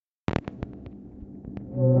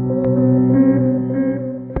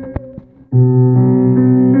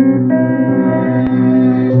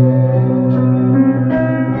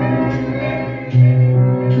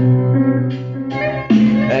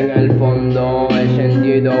no he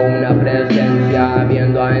sentido una presencia,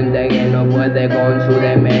 viendo a gente que no puede con su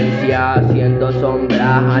demencia. Siento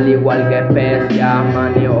sombras al igual que especias,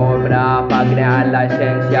 maniobras para crear la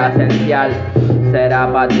esencia esencial.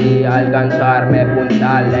 Será para ti alcanzarme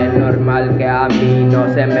puntal. Es normal que a mí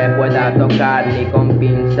no se me pueda tocar ni con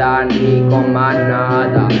pinza ni con más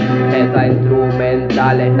nada. Esta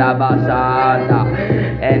instrumental está basada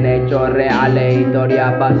en hechos reales,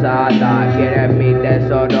 historias pasadas. ¿Quieres mi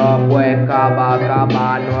tesoro? Pues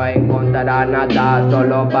cava, no encontrarás nada,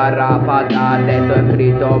 solo parrafadas de tu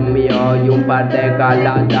escrito mío y un par de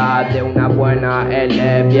caladas de una buena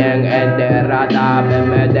L bien enterrada.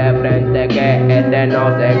 Venme de frente que este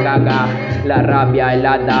no se caga. La rabia y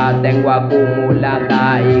la tengo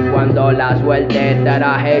acumulada, y cuando la suelte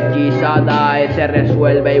estarás hechizada. Se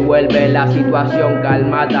resuelve y vuelve la situación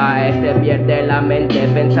calmada. Se pierde la mente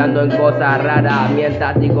pensando en cosas raras.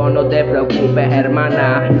 Mientras digo no te preocupes,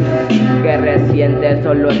 hermana, que reciente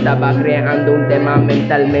solo estaba creando un tema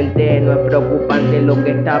mentalmente. No es preocupante lo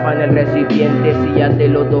que estaba en el recipiente si ya te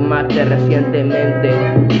lo tomaste recientemente.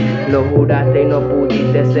 Lo juraste y no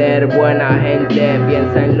pudiste ser buena gente.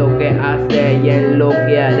 Piensa en lo que hace y en lo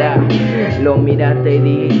que hará. Lo miraste y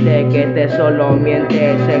dijiste que este solo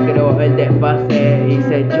miente. Se creó el desfase y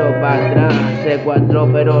se echó para atrás. Se cuadró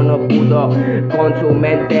pero no pudo con su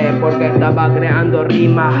mente, porque estaba creando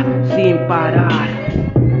rimas sin parar.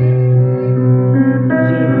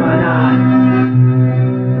 Sin parar.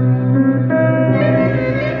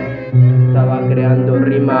 Estaba creando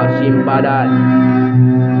rimas sin parar.